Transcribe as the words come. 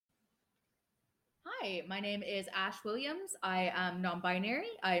Hi, my name is Ash Williams. I am non-binary.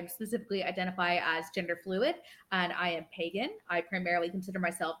 I specifically identify as gender fluid, and I am pagan. I primarily consider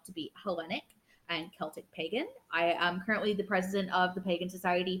myself to be Hellenic and Celtic pagan. I am currently the president of the Pagan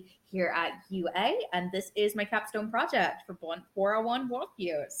Society here at UA, and this is my capstone project for 401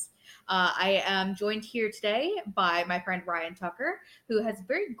 Worldviews. I am joined here today by my friend Ryan Tucker, who has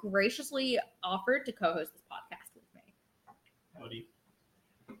very graciously offered to co-host this podcast with me. Howdy.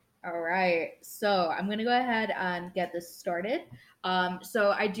 All right, so I'm going to go ahead and get this started. So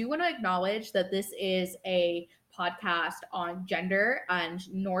I do want to acknowledge that this is a podcast on gender and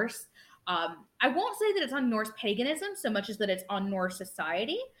Norse. I won't say that it's on Norse paganism so much as that it's on Norse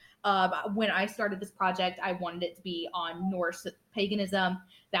society. When I started this project, I wanted it to be on Norse paganism.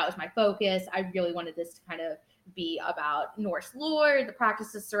 That was my focus. I really wanted this to kind of be about Norse lore, the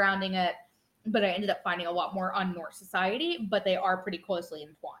practices surrounding it, but I ended up finding a lot more on Norse society, but they are pretty closely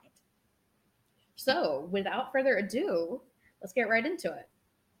entwined. So, without further ado, let's get right into it.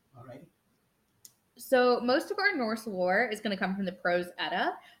 All right. So, most of our Norse lore is going to come from the Prose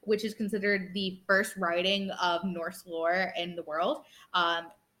Edda, which is considered the first writing of Norse lore in the world.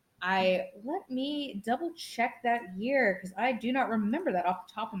 Let me double check that year because I do not remember that off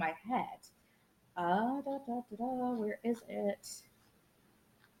the top of my head. Where is it?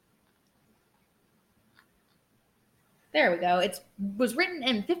 There we go. It was written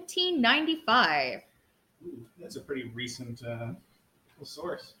in 1595. Ooh, that's a pretty recent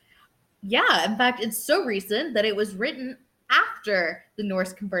source. Yeah, in fact, it's so recent that it was written after the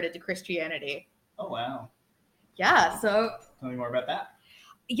Norse converted to Christianity. Oh, wow. Yeah, so Tell me more about that.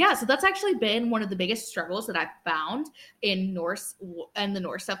 Yeah, so that's actually been one of the biggest struggles that I've found in Norse and the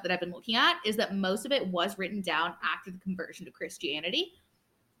Norse stuff that I've been looking at is that most of it was written down after the conversion to Christianity.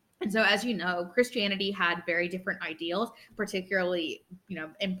 And so, as you know, Christianity had very different ideals, particularly,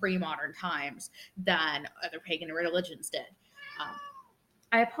 in pre-modern times than other pagan religions did.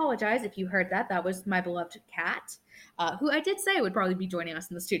 I apologize if you heard that. That was my beloved cat, who I did say would probably be joining us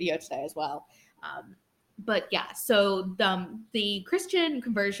in the studio today as well. But yeah, so the Christian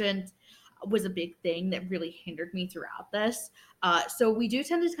conversion was a big thing that really hindered me throughout this. So we do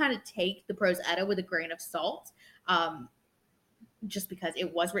tend to kind of take the Prose Edda with a grain of salt. Just because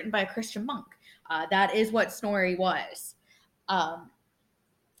it was written by a Christian monk. That is what Snorri was.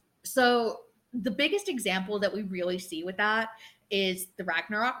 So the biggest example that we really see with that is the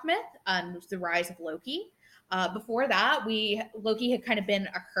Ragnarok myth and the rise of Loki. Before that, Loki had kind of been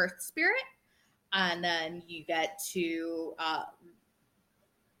a hearth spirit, and then you get to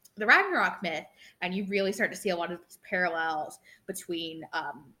the Ragnarok myth, and you really start to see a lot of these parallels between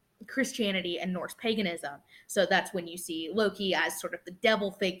Christianity and Norse paganism. So that's when you see Loki as sort of the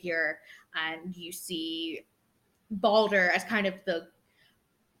devil figure, and you see Balder as kind of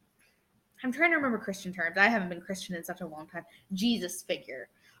I'm trying to remember Christian terms. I haven't been Christian in such a long time. Jesus figure.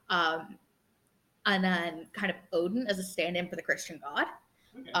 And then kind of Odin as a stand-in for the Christian god.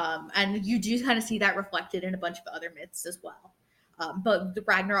 Okay. And you do kind of see that reflected in a bunch of other myths as well. But the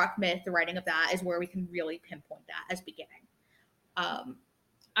Ragnarok myth, the writing of that, is where we can really pinpoint that as beginning.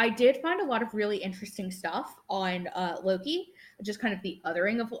 I did find a lot of really interesting stuff on Loki, just kind of the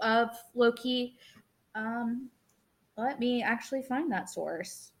othering of Loki. Let me actually find that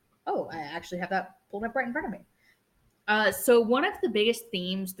source. Oh, I actually have that pulled up right in front of me. So one of the biggest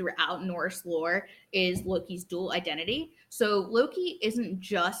themes throughout Norse lore is Loki's dual identity. So Loki isn't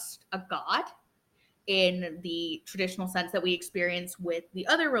just a god in the traditional sense that we experience with the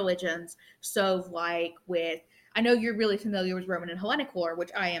other religions. So I know you're really familiar with Roman and Hellenic lore,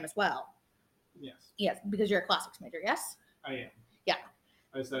 which I am as well. Yes. Yes, because you're a classics major, yes? I am. Yeah.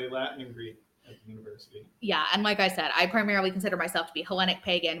 I study Latin and Greek at the university. Yeah, and like I said, I primarily consider myself to be Hellenic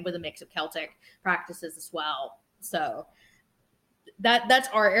pagan with a mix of Celtic practices as well. So that's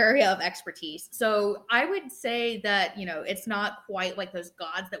our area of expertise. So I would say that, it's not quite like those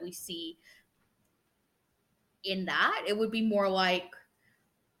gods that we see in that. It would be more like,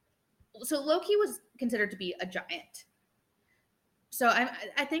 so Loki was considered to be a giant. So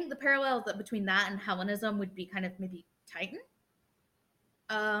I think the parallel between that and Hellenism would be kind of maybe Titan.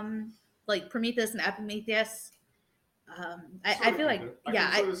 Like Prometheus and Epimetheus. I feel like, I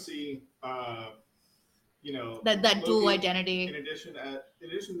yeah, can sort of see, that Loki, dual identity. In addition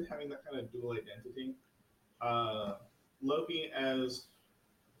to having that kind of dual identity, Loki as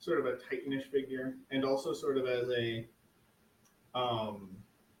sort of a Titanish figure, and also sort of as a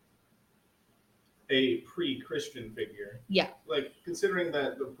pre-Christian figure. Yeah. Like, considering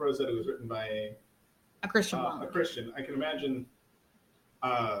that the Prose Edda was written by a Christian monk. A Christian, I can imagine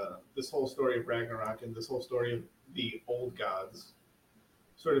this whole story of Ragnarok and this whole story of the old gods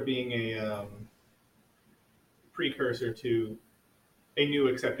sort of being precursor to a new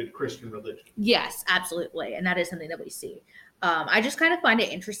accepted Christian religion. Yes, absolutely. And that is something that we see. I just kind of find it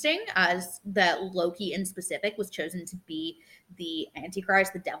interesting as that Loki in specific was chosen to be the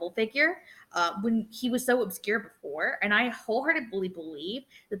Antichrist, the devil figure, when he was so obscure before. And I wholeheartedly believe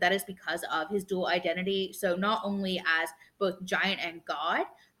that that is because of his dual identity. So, not only as both giant and god,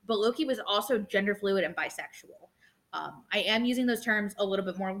 but Loki was also gender fluid and bisexual. I am using those terms a little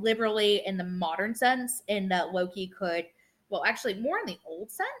bit more liberally in the modern sense, in that Loki could, well, actually, more in the old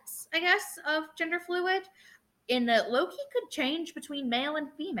sense, I guess, of gender fluid, in that Loki could change between male and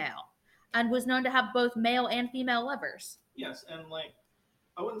female and was known to have both male and female lovers. Yes, and like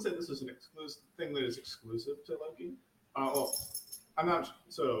I wouldn't say this is an exclusive thing that is exclusive to Loki. Well, I'm not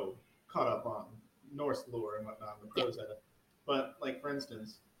so caught up on Norse lore and whatnot, the prose edit. But like for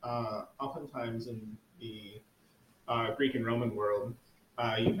instance, oftentimes in the Greek and Roman world,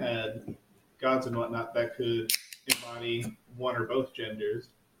 you had gods and whatnot that could embody one or both genders.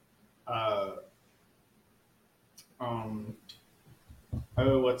 Uh, um,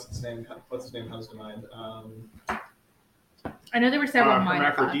 oh, what's its name? What's its name comes to mind? I know there were several minor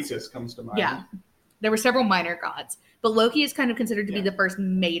gods. Hermaphroditus comes to mind. Yeah, there were several minor gods, but Loki is kind of considered to be Yeah. the first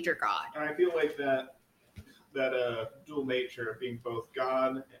major god. And I feel like that dual nature of being both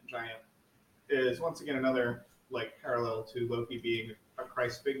god and giant is once again another like parallel to Loki being a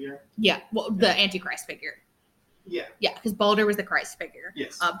Christ figure. Yeah, well, the Antichrist figure. Yeah. Yeah, because Balder was the Christ figure.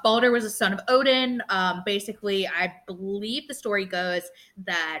 Yes. Balder was a son of Odin. Basically, I believe the story goes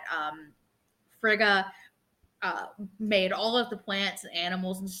that Frigga made all of the plants and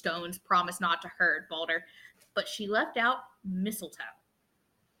animals and stones promise not to hurt Balder, but she left out mistletoe.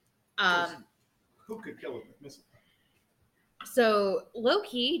 Who could kill him with mistletoe? So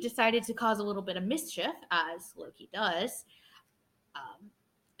Loki decided to cause a little bit of mischief, as Loki does,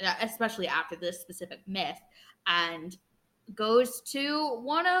 especially after this specific myth, and goes to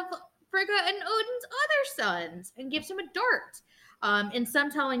one of Frigga and Odin's other sons and gives him a dart. In some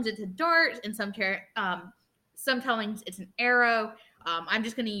tellings, it's a dart. In some tellings, it's an arrow. I'm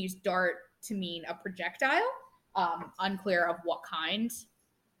just going to use dart to mean a projectile. Unclear of what kind,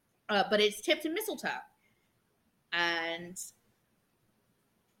 but it's tipped in mistletoe. And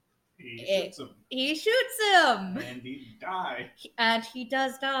he shoots him. And he dies. And he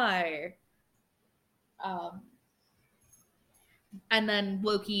does die. And then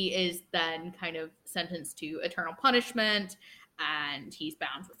Loki is then kind of sentenced to eternal punishment, and he's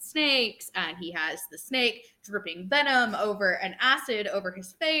bound with snakes, and he has the snake dripping venom over and acid over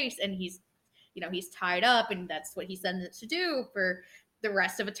his face, and he's tied up, and that's what he's sentenced to do for the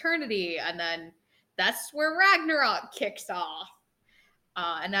rest of eternity. And then that's where Ragnarok kicks off.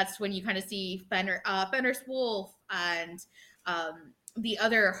 And that's when you kind of see Fenrir's wolf and the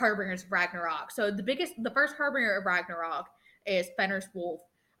other harbingers of Ragnarok. So the first harbinger of Ragnarok is Fenrir's wolf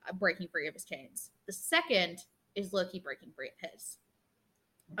breaking free of his chains. The second is Loki breaking free of his.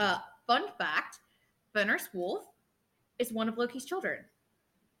 Fun fact, Fenrir's wolf is one of Loki's children.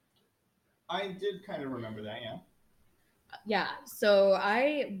 I did kind of remember that, yeah. Yeah, so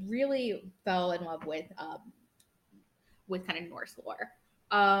I really fell in love with kind of Norse lore.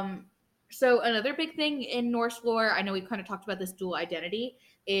 So another big thing in Norse lore, I know we've kind of talked about this dual identity,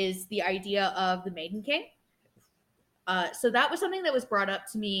 is the idea of the Maiden King. So that was something that was brought up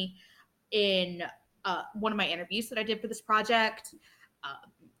to me in one of my interviews that I did for this project.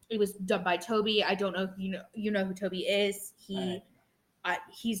 It was done by Toby. I don't know if you know who Toby is.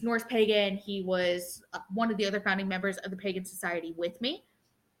 He's Norse pagan. He was one of the other founding members of the Pagan Society with me.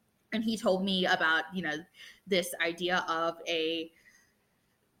 And he told me about, this idea of a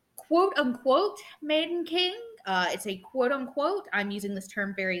quote unquote Maiden King. It's a quote unquote, I'm using this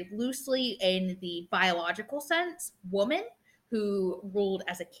term very loosely in the biological sense, woman who ruled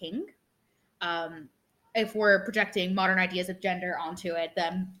as a king. If we're projecting modern ideas of gender onto it,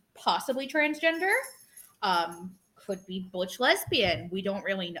 then possibly transgender. Could be butch lesbian. We don't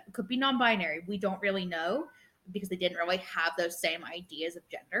really know. Could be non-binary. We don't really know because they didn't really have those same ideas of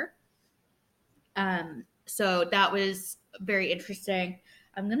gender. So that was very interesting.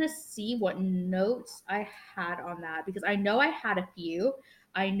 I'm going to see what notes I had on that because I know I had a few.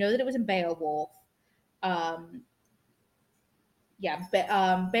 I know that it was in Beowulf.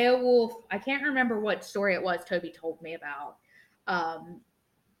 Beowulf, I can't remember what story it was Toby told me about.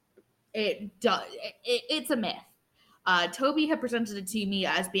 It's a myth. Toby had presented it to me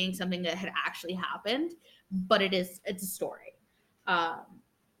as being something that had actually happened, but it's a story.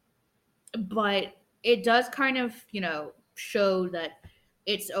 But it does kind of, show that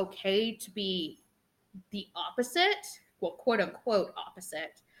it's okay to be the opposite, well, quote unquote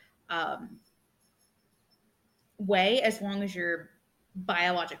opposite, way as long as you're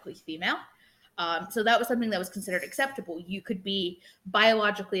biologically female. So that was something that was considered acceptable. You could be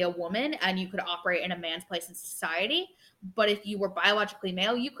biologically a woman and you could operate in a man's place in society, but if you were biologically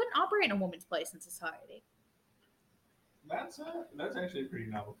male, you couldn't operate in a woman's place in society. That's actually a pretty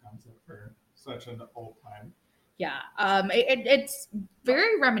novel concept for such an old time. Yeah, it's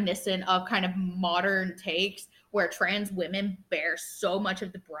very reminiscent of kind of modern takes where trans women bear so much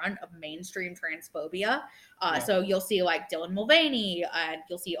of the brunt of mainstream transphobia. Yeah. So you'll see like Dylan Mulvaney, and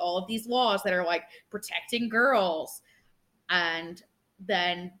you'll see all of these laws that are like protecting girls, and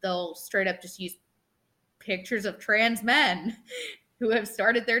then they'll straight up just use pictures of trans men who have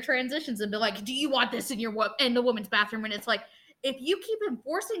started their transitions and be like, "Do you want this in the woman's bathroom?" And it's like, if you keep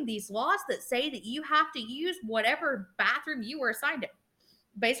enforcing these laws that say that you have to use whatever bathroom you were assigned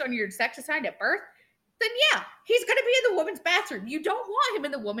based on your sex assigned at birth, then yeah, he's going to be in the woman's bathroom. You don't want him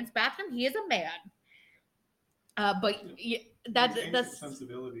in the woman's bathroom. He is a man. But yeah, that's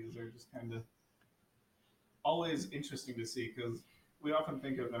sensibilities are just kind of always interesting to see because we often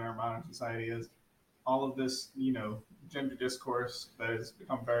think of in our modern society as all of this, gender discourse that has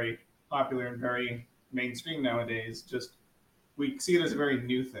become very popular and very mainstream nowadays. Just we see it as a very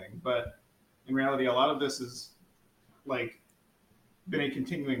new thing, but in reality, a lot of this is like been a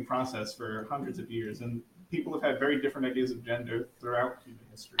continuing process for hundreds of years, and people have had very different ideas of gender throughout human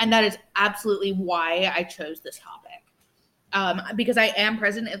history. And that is absolutely why I chose this topic. Because I am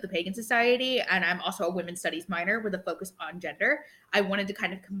president of the Pagan Society and I'm also a women's studies minor with a focus on gender. I wanted to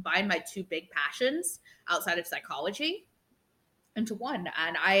kind of combine my two big passions outside of psychology into one.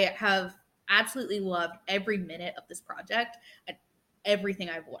 And I have absolutely loved every minute of this project and everything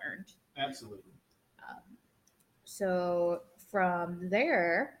I've learned. Absolutely. So from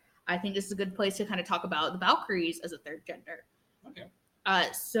there, I think this is a good place to kind of talk about the Valkyries as a third gender. Okay.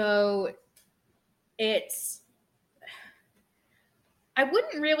 So it's, I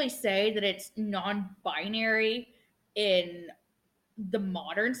wouldn't really say that it's non-binary in the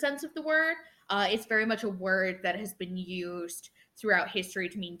modern sense of the word. It's very much a word that has been used throughout history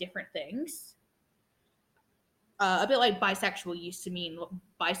to mean different things. A bit like bisexual used to mean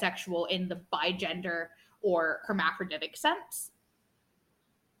bisexual in the bigender or hermaphroditic sense.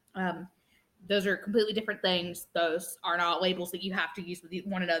 Those are completely different things. Those are not labels that you have to use with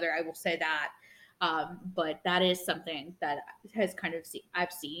one another. I will say that. But that is something that has kind of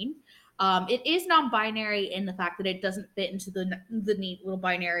I've seen. It is non-binary in the fact that it doesn't fit into the neat little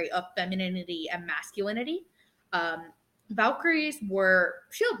binary of femininity and masculinity. Valkyries were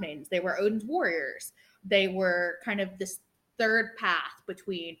shield maidens. They were Odin's warriors. They were kind of this third path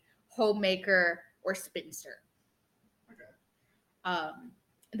between homemaker or spinster. Okay.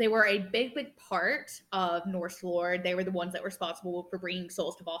 They were a big part of Norse lore. They were the ones that were responsible for bringing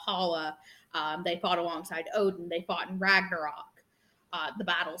souls to Valhalla. They fought alongside Odin. They fought in Ragnarok, the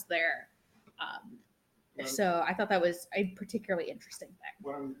battles there. So I thought that was a particularly interesting thing.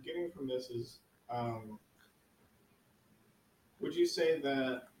 What I'm getting from this is, would you say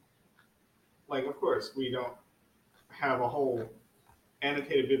that, like, of course, we don't have a whole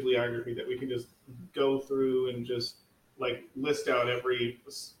annotated bibliography that we can just go through and just like list out every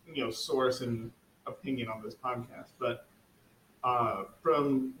source and opinion on this podcast, but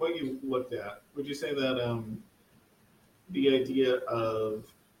from what you looked at, would you say that the idea of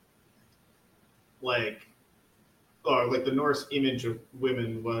like the Norse image of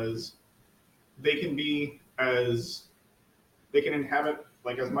women was they can inhabit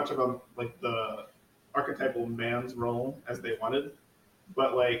like as much of a like the archetypal man's role as they wanted,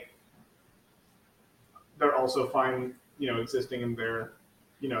 but like they're also fine existing in their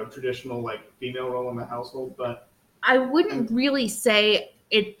traditional like female role in the household. But I wouldn't really say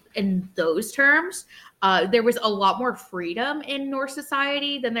it in those terms. There was a lot more freedom in Norse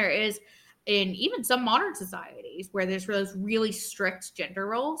society than there is in even some modern societies where there's those really strict gender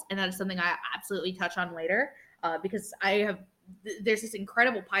roles, and that is something I absolutely touch on later because there's this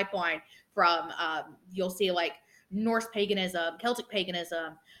incredible pipeline from you'll see like Norse paganism, Celtic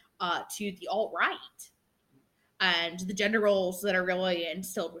paganism, to the alt-right and the gender roles that are really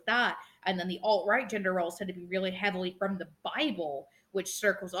instilled with that. And then the alt-right gender roles tend to be really heavily from the Bible, which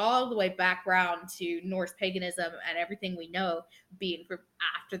circles all the way back around to Norse paganism and everything we know being from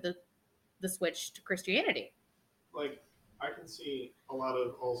after the switch to Christianity. Like, I can see a lot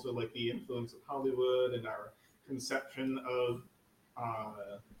of also like the influence of Hollywood and our conception of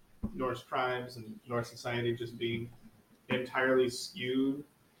Norse tribes and Norse society just being entirely skewed.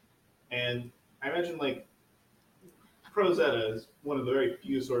 And I imagine like Rosetta is one of the very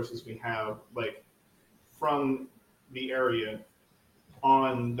few sources we have like from the area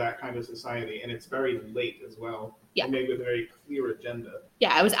on that kind of society, and it's very late as well. Yeah. And made with a very clear agenda.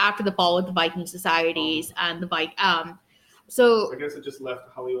 Yeah, it was after the fall of the Viking societies and the So I guess it just left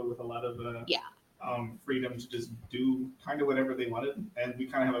Hollywood with a lot of yeah. Freedom to just do kind of whatever they wanted, and we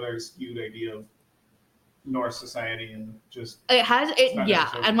kind of have a very skewed idea of Norse society and just It has it, not yeah.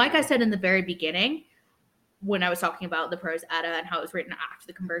 necessarily And like I true. said in the very beginning, when I was talking about the Prose Edda and how it was written after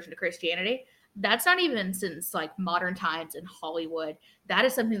the conversion to Christianity, that's not even since like modern times in Hollywood. That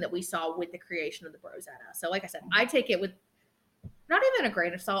is something that we saw with the creation of the Prose Edda. So, like I said, I take it with not even a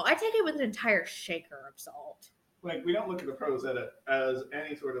grain of salt. I take it with an entire shaker of salt. Like, we don't look at the Prose Edda as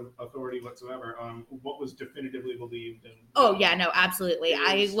any sort of authority whatsoever on what was definitively believed. And Oh yeah, no, absolutely.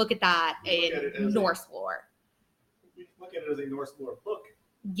 I look at that we look at it in as Norse lore. we look at it as a Norse lore book,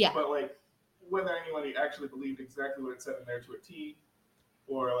 Yeah. but like whether anyone actually believed exactly what it said in there to a T,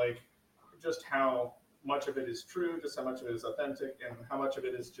 or like just how much of it is true, just how much of it is authentic, and how much of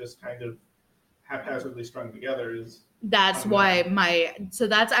it is just kind of haphazardly strung together is That's why so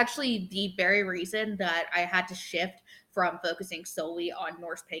that's actually the very reason that I had to shift from focusing solely on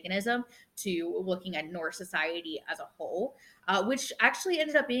Norse paganism to looking at Norse society as a whole, which actually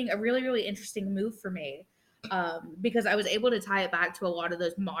ended up being a really, really interesting move for me, because I was able to tie it back to a lot of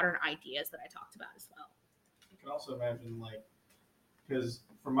those modern ideas that I talked about as well. I can also imagine, like, because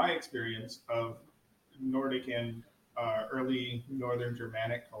from my experience of Nordic and early Northern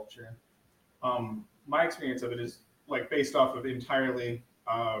Germanic culture, my experience of it is like based off of entirely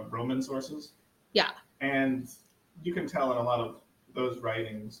Roman sources. Yeah. And you can tell in a lot of those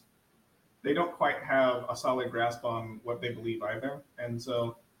writings, they don't quite have a solid grasp on what they believe either. And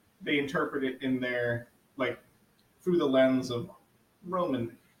so they interpret it in their, like, through the lens of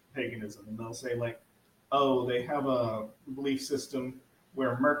Roman paganism. And they'll say, like, oh, they have a belief system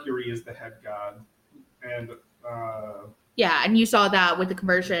where Mercury is the head god. And yeah, and you saw that with the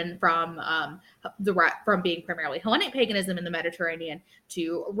conversion from from being primarily Hellenic paganism in the Mediterranean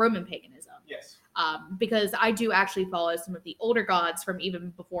to Roman paganism. Yes. Because I do actually follow some of the older gods from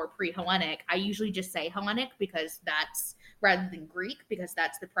even before pre-Hellenic. I usually just say Hellenic because that's rather than Greek, because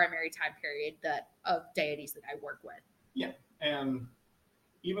that's the primary time period that of deities that I work with. Yeah, and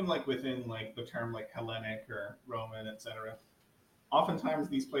even like within like the term like Hellenic or Roman, etc. Oftentimes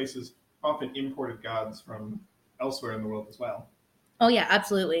these places often imported gods from elsewhere in the world as well. Oh yeah,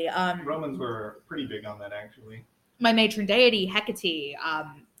 absolutely. Romans were pretty big on that, actually. My matron deity Hecate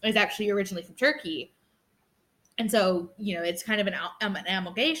is actually originally from Turkey, and so it's kind of an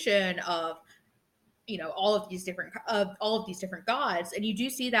amalgamation of all of these different gods, and you do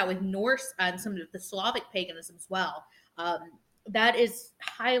see that with Norse and some of the Slavic paganism as well. That is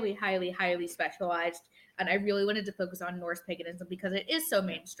highly, highly, highly specialized, and I really wanted to focus on Norse paganism because it is so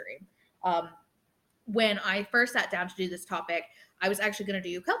mainstream. When I first sat down to do this topic, I was actually going to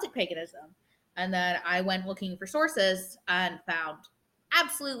do Celtic paganism. And then I went looking for sources and found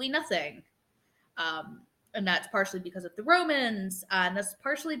absolutely nothing. And that's partially because of the Romans, and that's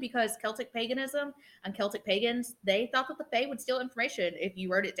partially because Celtic paganism and Celtic pagans, they thought that the Fae would steal information if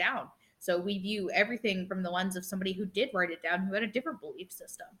you wrote it down. So we view everything from the lens of somebody who did write it down, who had a different belief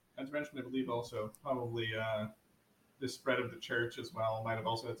system. As mentioned, I believe also probably the spread of the church as well might have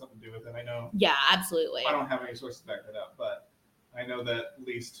also had something to do with it. I know. Yeah, absolutely. I don't have any sources to back that up, but I know that at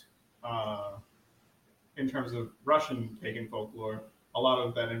least in terms of Russian pagan folklore, a lot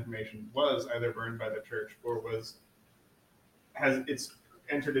of that information was either burned by the church or it's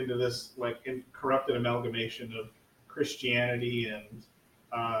entered into this like corrupted amalgamation of Christianity and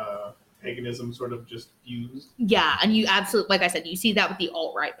paganism sort of just fused. Yeah, and you absolutely, like I said, you see that with the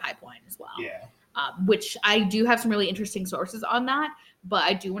alt-right pipeline as well. Yeah. Which I do have some really interesting sources on that, but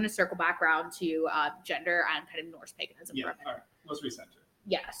I do want to circle back around to gender and kind of Norse paganism. Yeah, all right. Let's recenter.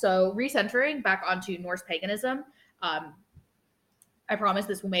 Yeah, so recentering back onto Norse paganism. I promise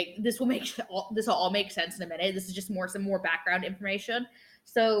this will all make sense in a minute. This is just some more background information.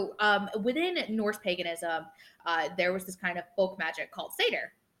 So within Norse paganism, there was this kind of folk magic called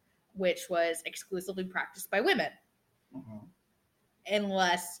satyr, which was exclusively practiced by women,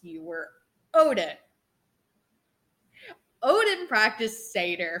 unless you were Odin. Odin practiced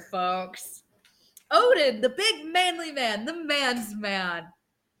satyr, folks. Odin, the big manly man, the man's man,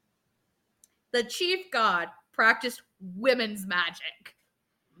 the chief god, practiced women's magic.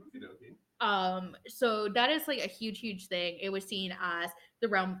 So that is like a huge thing. It was seen as the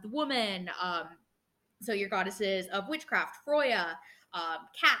realm of the woman. So your goddesses of witchcraft, Freya,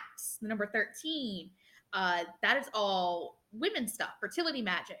 cats, the number 13. That is all women's stuff, fertility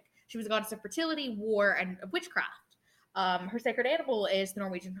magic. She was a goddess of fertility, war, and of witchcraft. Her sacred animal is the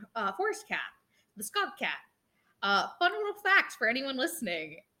Norwegian forest cat, the skog cat. Fun little facts for anyone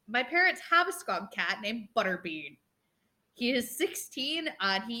listening. My parents have a skunk cat named Butterbean. He is 16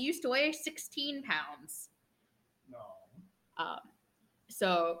 and he used to weigh 16 pounds. No. Um,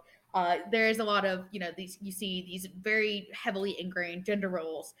 so there's a lot of, these, you see these very heavily ingrained gender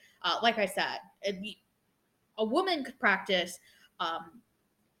roles. Like I said, a woman could practice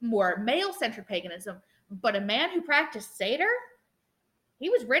more male centered paganism, but a man who practiced Seder, he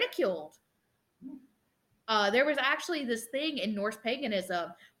was ridiculed. There was actually this thing in Norse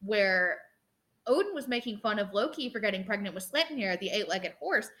paganism where Odin was making fun of Loki for getting pregnant with Sleipnir, the eight-legged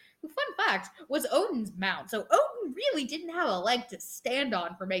horse, who, fun fact, was Odin's mount. So Odin really didn't have a leg to stand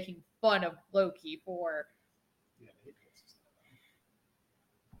on for making fun of Loki for. Yeah,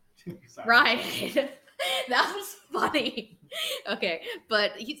 Sorry. Right. That was funny. Okay,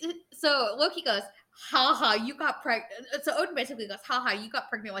 but so Loki goes, haha, you got pregnant. So Odin basically goes, haha, you got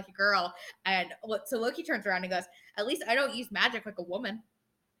pregnant like a girl. And so Loki turns around and goes, at least I don't use magic like a woman.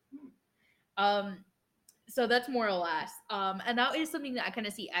 So that's more or less. And that is something that I kind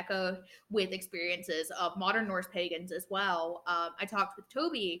of see echoed with experiences of modern Norse pagans as well. I talked with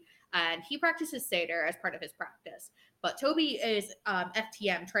Toby, and he practices Seder as part of his practice. But Toby is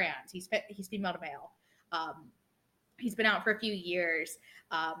FTM trans. He's female to male. He's been out for a few years.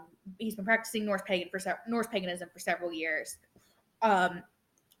 He's been practicing Norse paganism for several years.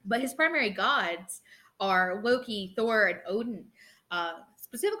 But his primary gods are Loki, Thor, and Odin.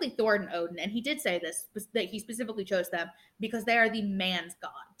 Specifically Thor and Odin, and he did say this, that he specifically chose them because they are the man's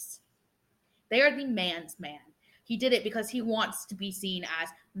gods. They are the man's man. He did it because he wants to be seen as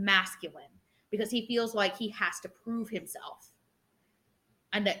masculine, because he feels like he has to prove himself.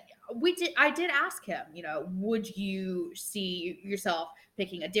 And I did ask him, would you see yourself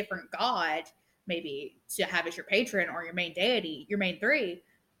picking a different god, maybe to have as your patron or your main deity, your main three,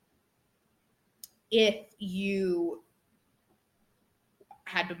 if you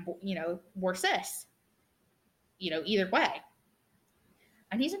had been, were cis, either way.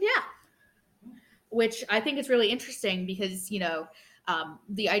 And he said, yeah, which I think is really interesting because,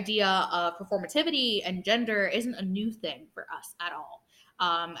 the idea of performativity and gender isn't a new thing for us at all.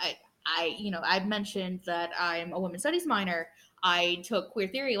 I've mentioned that I'm a women's studies minor. I took queer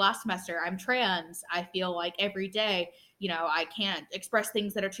theory last semester. I'm trans. I feel like every day, I can't express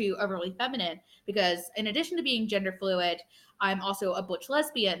things that are too overly feminine because in addition to being gender fluid, I'm also a butch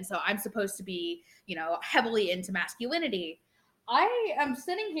lesbian. So I'm supposed to be, heavily into masculinity. I am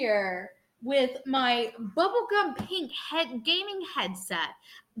sitting here with my bubblegum pink gaming headset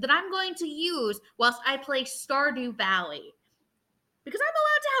that I'm going to use whilst I play Stardew Valley. Because I'm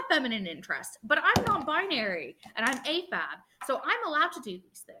allowed to have feminine interests, but I'm non-binary and I'm AFAB, so I'm allowed to do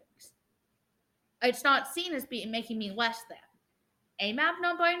these things. It's not seen as making me less than. AMAB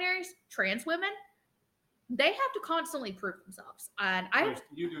non-binaries, trans women, they have to constantly prove themselves. And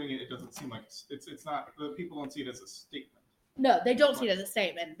you doing it doesn't seem like it's not. The people don't see it as a statement. No, they don't see it as a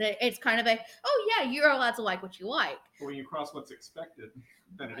statement. It's kind of oh yeah, you're allowed to like what you like. But when you cross what's expected,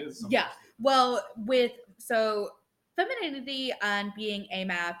 then it is. Yeah. Well, femininity and being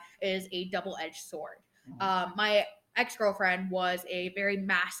AMAB is a double-edged sword. Mm-hmm. My ex-girlfriend was a very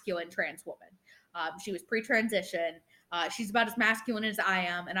masculine trans woman. She was pre-transition. She's about as masculine as I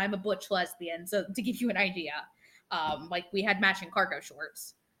am, and I'm a butch lesbian. So to give you an idea, we had matching cargo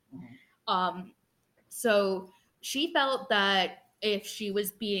shorts. Mm-hmm. So she felt that if she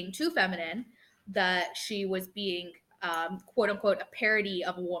was being too feminine, that she was being quote unquote a parody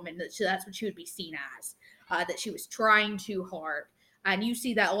of a woman, that's what she would be seen as, that she was trying too hard. And you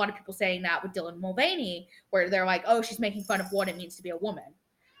see that a lot of people saying that with Dylan Mulvaney, where they're like, oh, she's making fun of what it means to be a woman.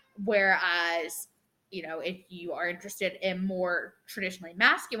 Whereas, if you are interested in more traditionally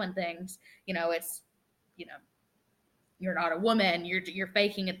masculine things, it's, you're not a woman, you're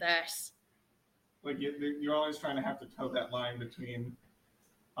faking at this. Like you're always trying to have to toe that line between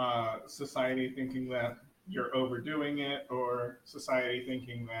society thinking that you're overdoing it, or society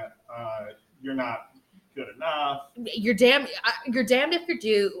thinking that you're not good enough. You're damned if you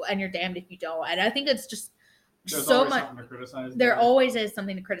do, and you're damned if you don't. And I think it's just there's so much. Something to criticize there always is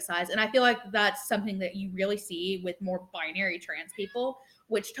something to criticize, and I feel like that's something that you really see with more binary trans people,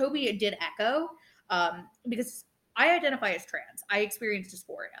 which Toby did echo, because I identify as trans. I experience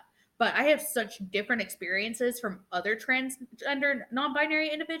dysphoria. But I have such different experiences from other transgender, non-binary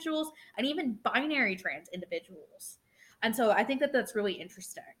individuals, and even binary trans individuals. And so I think that that's really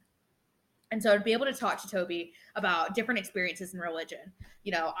interesting. And so to be able to talk to Toby about different experiences in religion,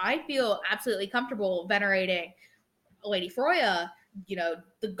 I feel absolutely comfortable venerating Lady Freya,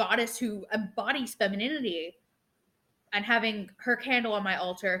 the goddess who embodies femininity. and having her candle on my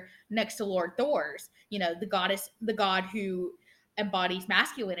altar next to Lord Thor's, the god who embodies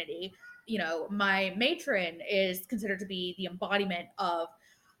masculinity. My matron is considered to be the embodiment of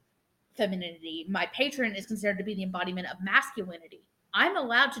femininity. My patron is considered to be the embodiment of masculinity. I'm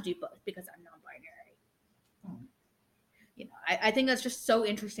allowed to do both because I'm non-binary. Hmm. I think that's just so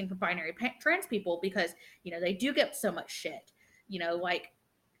interesting for binary trans people because they do get so much shit. Like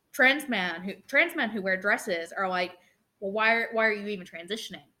trans men who wear dresses are like, well, why are you even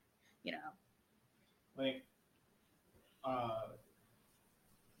transitioning? You know. Like, uh,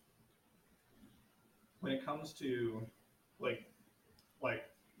 when it comes to like like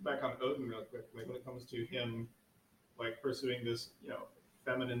back on Odin real quick, like when it comes to him like pursuing this,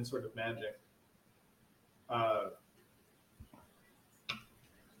 feminine sort of magic, uh,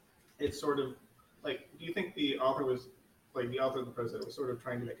 it's sort of like, do you think the author was like the author of the prose was sort of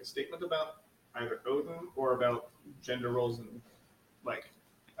trying to make a statement about either Odin or about gender roles and like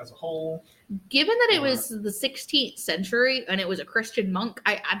as a whole? Given that it Or was the 16th century and it was a Christian monk,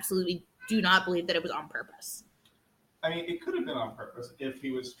 I absolutely do not believe that it was on purpose. I mean, it could have been on purpose if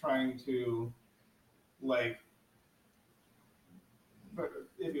he was trying to like, but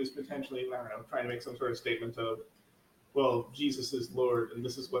if he was potentially, I don't know, trying to make some sort of statement of, well, Jesus is Lord, and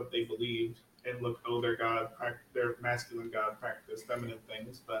this is what they believed, and look, oh, their God, their masculine God practiced feminine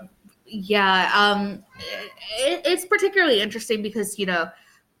things, but Yeah, it's particularly interesting because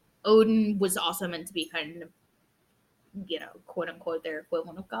Odin was also meant to be kind of quote unquote their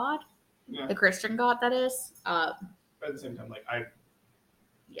equivalent of God, yeah. the Christian God that is. But at the same time, like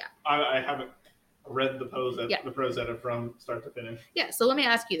Yeah, I haven't read yeah, the prose edda from start to finish. yeah. So let me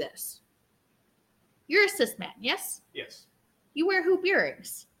ask you this: You're a cis man, yes? Yes, You wear hoop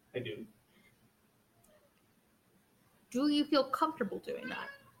earrings. I do. Do you feel comfortable doing that?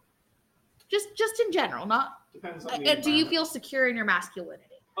 Just in general, not. Depends on the And do you environment. feel secure in your masculinity?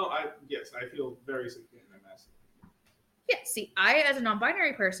 Oh, yes, I feel very secure in my masculinity. Yeah, see, I, as a non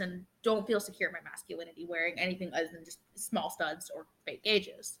binary person, don't feel secure in my masculinity wearing anything other than just small studs or fake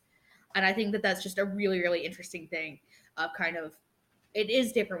gauges. And I think that that's just a really, really interesting thing of kind of, it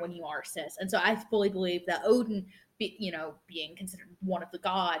is different when you are cis. And so I fully believe that Odin, being considered one of the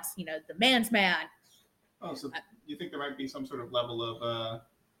gods, the man's man. Oh, so you think there might be some sort of level of,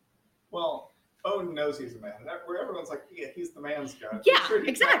 well, Odin knows he's a man, where everyone's like, yeah, he's the man's god. Yeah, Sure, he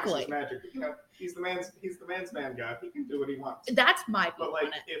exactly. practices magic, but he's the man's man god. He can do what he wants. That's my view But like,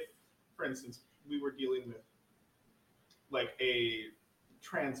 on it. if, for instance, we were dealing with like a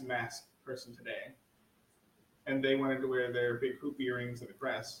trans masked person today, and they wanted to wear their big hoop earrings and a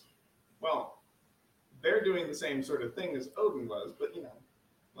dress, well, they're doing the same sort of thing as Odin was, but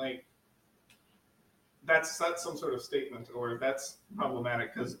like that's some sort of statement, or that's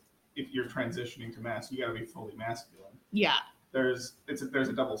problematic because if you're transitioning to mask, you got to be fully masculine. Yeah. There's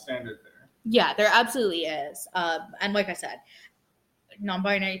a double standard there. Yeah, there absolutely is. And like I said,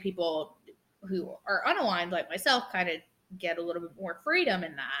 non-binary people who are unaligned like myself kind of get a little bit more freedom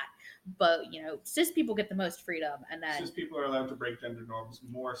in that, but cis people get the most freedom. And then Cis people are allowed to break gender norms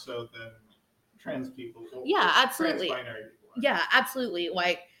more so than trans people. Yeah, absolutely. Trans-binary people are. Yeah, absolutely.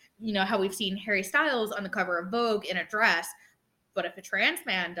 Like how we've seen Harry Styles on the cover of Vogue in a dress, but if a trans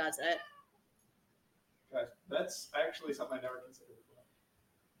man does it, gosh, that's actually something I never considered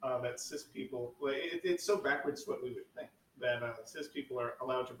before. That cis people, like, it's so backwards to what we would think that cis people are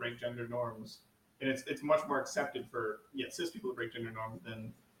allowed to break gender norms, and it's much more accepted for cis people to break gender norms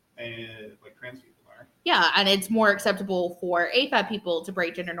than like trans people are. Yeah, and it's more acceptable for AFAB people to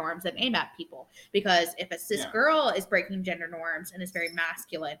break gender norms than AMAP people, because if a cis girl is breaking gender norms and is very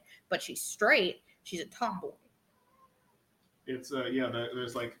masculine, but she's straight, she's a tomboy. It's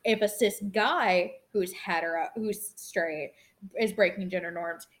there's like, if a cis guy who's who's straight, is breaking gender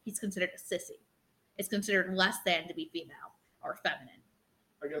norms, he's considered a sissy. It's considered less than to be female or feminine.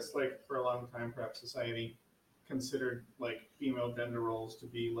 I guess like for a long time, perhaps society considered like female gender roles to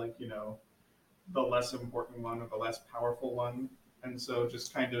be like the less important one or the less powerful one, and so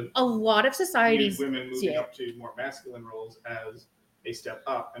just kind of a lot of societies women moving up to more masculine roles as a step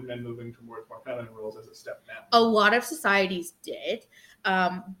up, and men moving towards more feminine roles as a step down. A lot of societies did,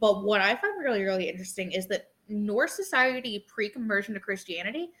 but what I find really, really interesting is that Norse society pre-conversion to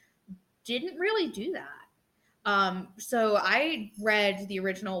Christianity didn't really do that. So I read the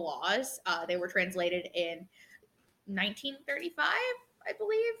original laws. They were translated in 1935, I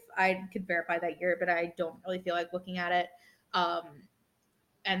believe. I could verify that year, but I don't really feel like looking at it.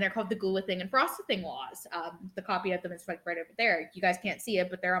 And they're called the Gulathing and Frostething laws. The copy of them is like right over there. You guys can't see it,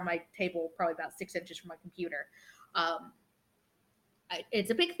 but they're on my table, probably about 6 inches from my computer.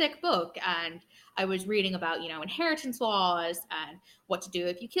 it's a big, thick book, and I was reading about, inheritance laws and what to do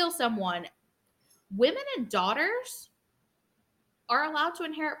if you kill someone. Women and daughters are allowed to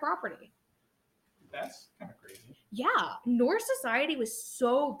inherit property. That's kind of crazy. Yeah, Norse society was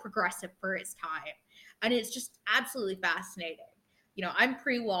so progressive for its time, and it's just absolutely fascinating. I'm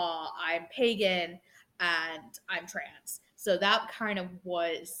pre-law, I'm pagan, and I'm trans. So that was kind of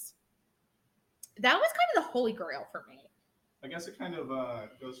the holy grail for me. I guess it kind of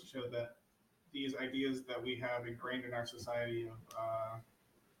goes to show that these ideas that we have ingrained in our society of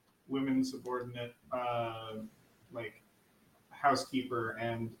women subordinate, like housekeeper,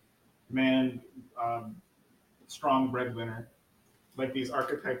 and man, strong breadwinner, like these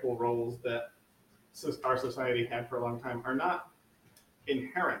archetypal roles that our society had for a long time, are not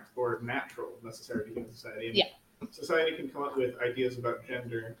inherent or natural necessarily to human society. I mean, Yeah. Society can come up with ideas about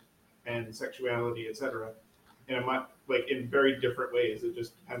gender and sexuality, etc., in very different ways. It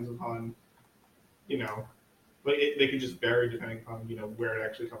just depends upon, they can just vary depending upon where it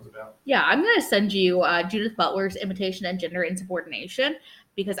actually comes about. Yeah, I'm going to send you Judith Butler's Imitation and Gender Insubordination,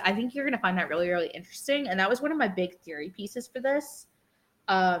 because I think you're going to find that really, really interesting. And that was one of my big theory pieces for this.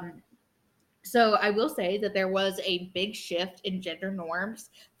 So I will say that there was a big shift in gender norms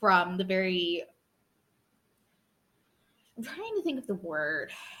from the very, I'm trying to think of the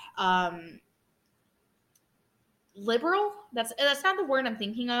word, liberal. That's not the word I'm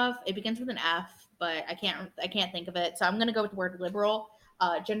thinking of. It begins with an F, but I can't think of it. So I'm going to go with the word liberal.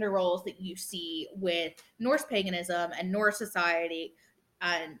 Gender roles that you see with Norse paganism and Norse society,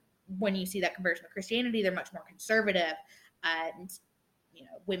 and when you see that conversion to Christianity, they're much more conservative, and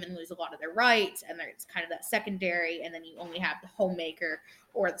women lose a lot of their rights, and it's kind of that secondary, and then you only have the homemaker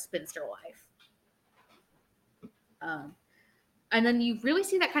or the spinster life. And then you really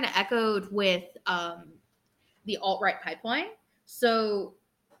see that kind of echoed with the alt-right pipeline. So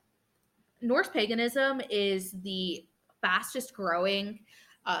Norse paganism is the fastest growing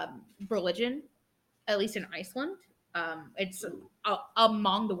religion, at least in Iceland. It's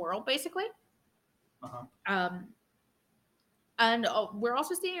among the world, basically. Uh-huh. And we're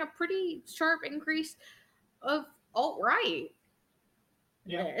also seeing a pretty sharp increase of alt-right,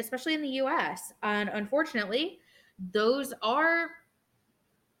 Yeah. especially in the US. And unfortunately, those are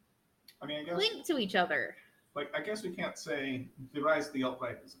I guess linked to each other. I guess we can't say the rise of the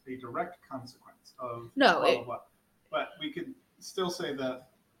alt-right is a direct consequence of No, blah, blah, blah. But we could still say that,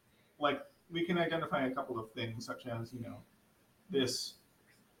 we can identify a couple of things, such as, this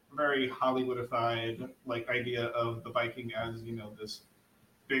very Hollywoodified, idea of the Viking as, this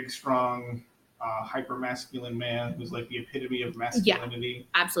big, strong, hyper-masculine man who's, the epitome of masculinity.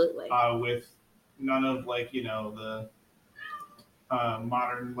 Yeah, absolutely. With none of, the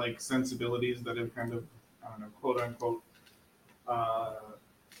modern, sensibilities that have kind of, I don't know, quote unquote,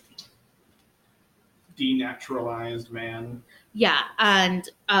 denaturalized man. Yeah, and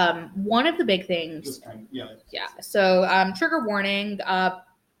one of the big things. Just kind of, yeah. Yeah. So trigger warning.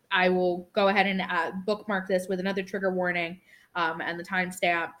 I will go ahead and bookmark this with another trigger warning and the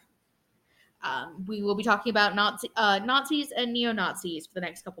timestamp. We will be talking about Nazis and neo-Nazis for the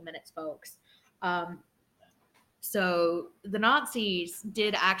next couple minutes, folks. So the Nazis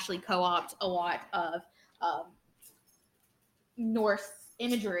did actually co-opt a lot of Norse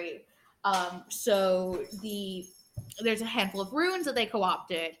imagery. So there's a handful of runes that they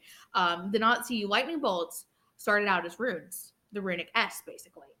co-opted. The Nazi lightning bolts started out as runes, the runic S,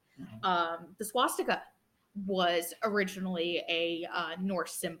 basically. Mm-hmm. The swastika was originally a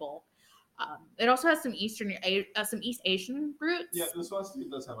Norse symbol. It also has some East Asian roots. Yeah, the swastika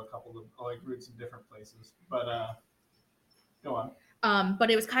does have a couple of roots in different places, but go on. But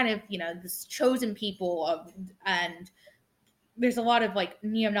it was kind of this chosen people and there's a lot of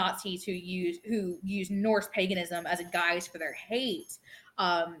neo-Nazis who use Norse paganism as a guise for their hate.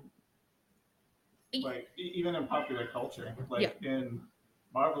 Even in popular culture, in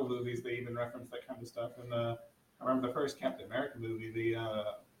Marvel movies, they even reference that kind of stuff. And I remember the first Captain America movie, the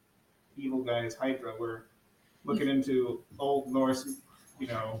evil guys Hydra were looking into Old Norse,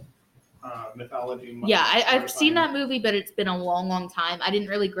 mythology. Yeah, I've seen that movie, but it's been a long, long time. I didn't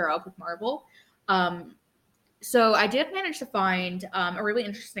really grow up with Marvel. So I did manage to find a really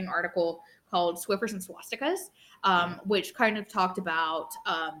interesting article called Swiffers and Swastikas, which kind of talked about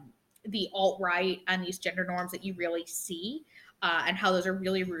the alt-right and these gender norms that you really see and how those are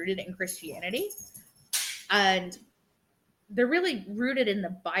really rooted in Christianity. And they're really rooted in the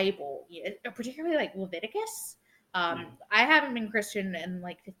Bible, particularly Leviticus. I haven't been Christian in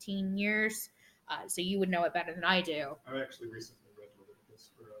 15 years, so you would know it better than I do. I've actually recently read Leviticus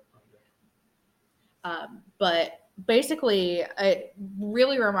for a project. But basically, it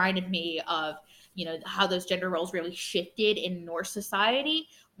really reminded me of, how those gender roles really shifted in Norse society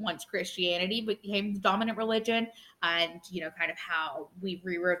once Christianity became the dominant religion, and, kind of how we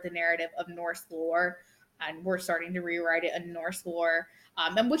rewrote the narrative of Norse lore, and we're starting to rewrite it in Norse lore.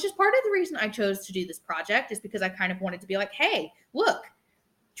 And which is part of the reason I chose to do this project, is because I kind of wanted to be like, hey, look,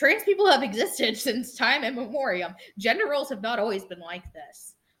 trans people have existed since time immemorial. Gender roles have not always been like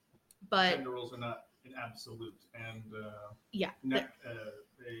this. But gender roles are not an absolute, and yeah,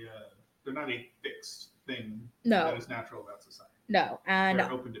 they're not a fixed thing no, that is natural about society. No, and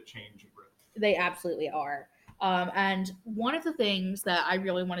they're open to change and growth. They absolutely are. And one of the things that I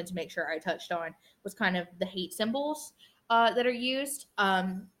really wanted to make sure I touched on was kind of the hate symbols that are used.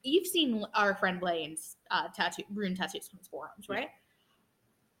 You've seen our friend Blaine's rune tattoos on his forearms, right? Yeah.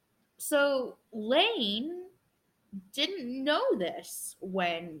 So Lane didn't know this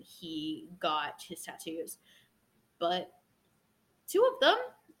when he got his tattoos, but two of them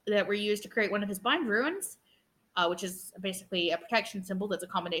that were used to create one of his bind runes, which is basically a protection symbol that's a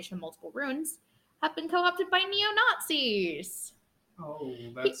combination of multiple runes, have been co-opted by neo-Nazis. Oh,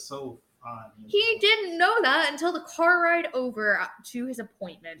 that's so fun. He didn't know that until the car ride over to his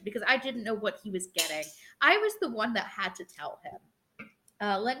appointment, because I didn't know what he was getting. I was the one that had to tell him.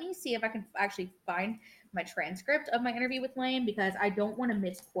 Let me see if I can actually find my transcript of my interview with Lane, because I don't want to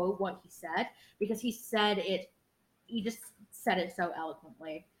misquote what he said, because he just said it so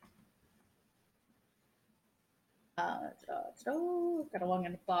eloquently. Got along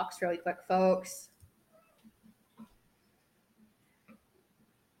in the box really quick, folks.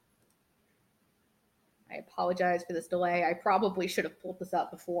 I apologize for this delay. I probably should have pulled this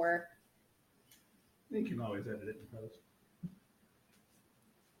up before. I think you can always edit it in post.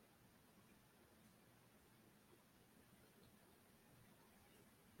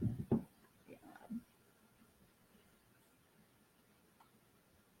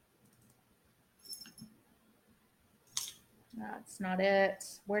 That's not it.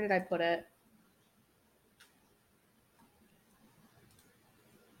 Where did I put it?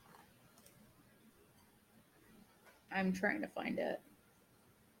 I'm trying to find it.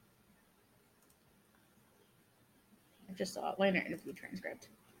 I just saw it. Liner interview transcript.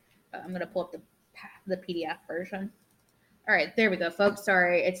 I'm going to pull up the PDF version. All right, there we go, folks.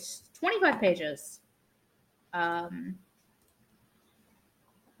 Sorry, it's 25 pages.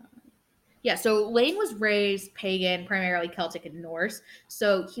 Yeah, so Lane was raised pagan, primarily Celtic and Norse.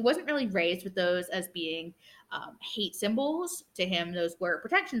 So he wasn't really raised with those as being hate symbols. To him, those were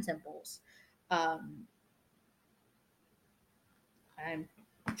protection symbols. I'm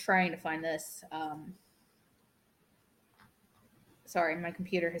trying to find this. Sorry, my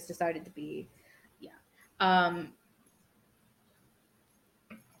computer has decided to be,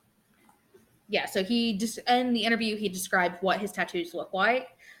 yeah, so he just in the interview he described what his tattoos look like.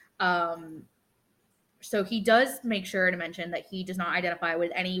 So he does make sure to mention that he does not identify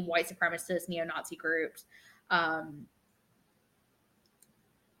with any white supremacist neo-Nazi groups.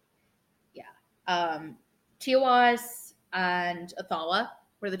 Tiawas and Athala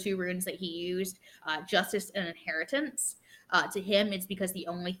were the two runes that he used. Justice and inheritance. To him, it's because the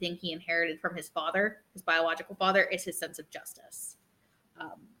only thing he inherited from his father, his biological father, is his sense of justice.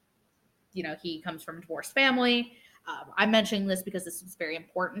 He comes from a divorced family. I'm mentioning this because this is very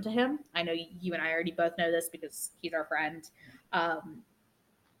important to him. I know you and I already both know this because he's our friend.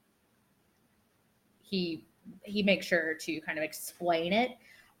 He makes sure to kind of explain it.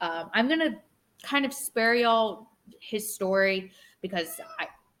 I'm going to kind of spare y'all his story because I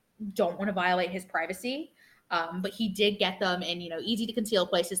don't want to violate his privacy. But he did get them in, easy to conceal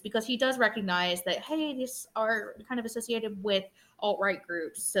places because he does recognize that, hey, these are kind of associated with alt-right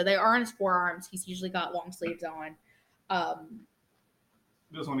groups. So they are on his forearms. He's usually got long sleeves on.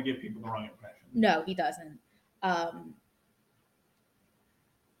 He doesn't want to give people the wrong impression. No, he doesn't.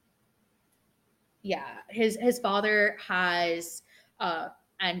 Yeah, his father has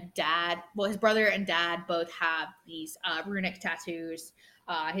and dad, well, his brother and dad both have these runic tattoos.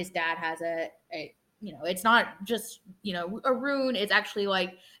 His dad has it's not just, a rune. It's actually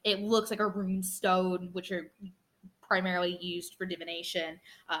like, it looks like a rune stone, which are primarily used for divination,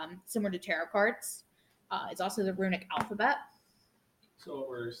 similar to tarot cards. It's also the runic alphabet. So what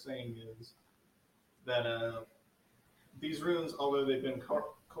we're saying is that these runes, although they've been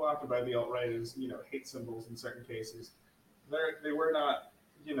co-opted by the alt-right as, hate symbols in certain cases, they were not,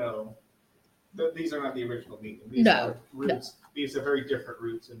 these are not the original meaning. These are roots. No. These are very different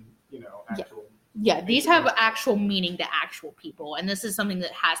roots and, actual. Yeah, these have actual meaning to actual people, and this is something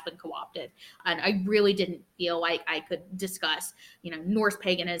that has been co-opted. And I really didn't feel like I could discuss, Norse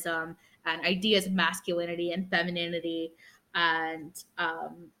paganism and ideas of masculinity and femininity. And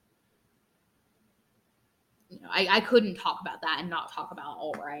I couldn't talk about that and not talk about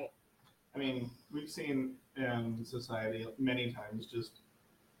Alt Right. I mean, we've seen in society many times just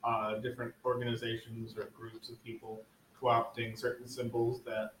different organizations or groups of people co-opting certain symbols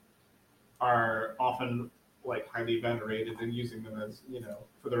that are often like highly venerated and using them as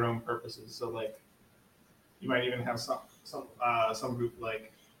for their own purposes. So like you might even have some group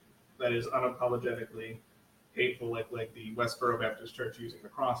like that is unapologetically hateful, like the Westboro Baptist Church using the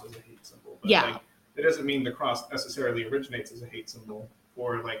cross as a hate symbol. But Yeah. like it doesn't mean the cross necessarily originates as a hate symbol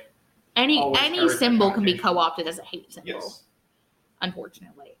or like any symbol can be co-opted as a hate symbol. Yes.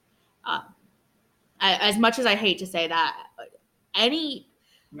 Unfortunately, as much as I hate to say that,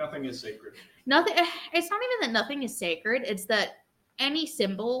 nothing is sacred. Nothing. It's not even that nothing is sacred. It's that any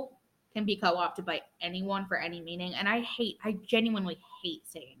symbol can be co-opted by anyone for any meaning, and I genuinely hate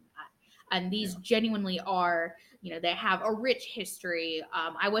saying that. And these genuinely are, they have a rich history.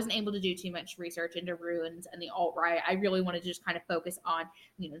 I wasn't able to do too much research into runes and the alt-right. I really wanted to just kind of focus on,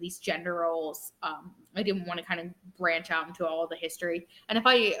 these gender roles. I didn't want to kind of branch out into all the history. And if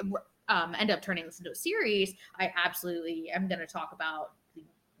I end up turning this into a series, I absolutely am going to talk about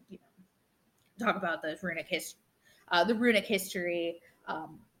the runic history.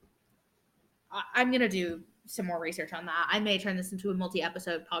 I'm going to do some more research on that. I may turn this into a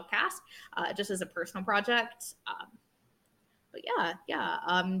multi-episode podcast, just as a personal project. But yeah.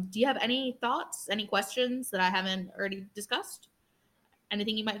 Do you have any thoughts, any questions that I haven't already discussed?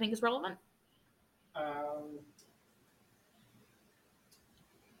 Anything you might think is relevant? I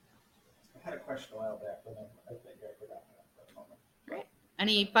had a question a while back, but I think I forgot that for the moment. Great.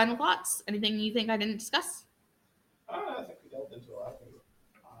 Any final thoughts? Anything you think I didn't discuss? I think we delved into a lot of things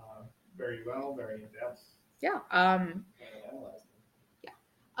very well, very in depth. Yeah.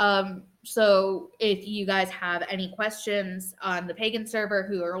 Yeah. So if you guys have any questions on the pagan server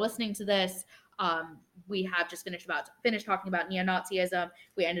who are listening to this, we have just finished talking about neo-Nazism.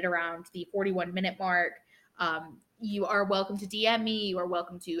 We ended around the 41-minute mark. You are welcome to DM me. You are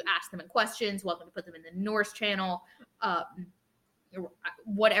welcome to ask them in questions. Welcome to put them in the Norse channel.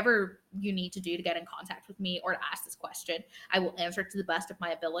 Whatever you need to do to get in contact with me or to ask this question, I will answer it to the best of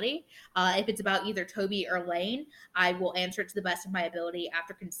my ability. If it's about either Toby or Lane, I will answer it to the best of my ability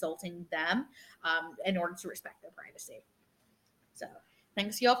after consulting them in order to respect their privacy. So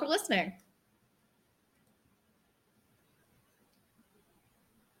thanks y'all for listening.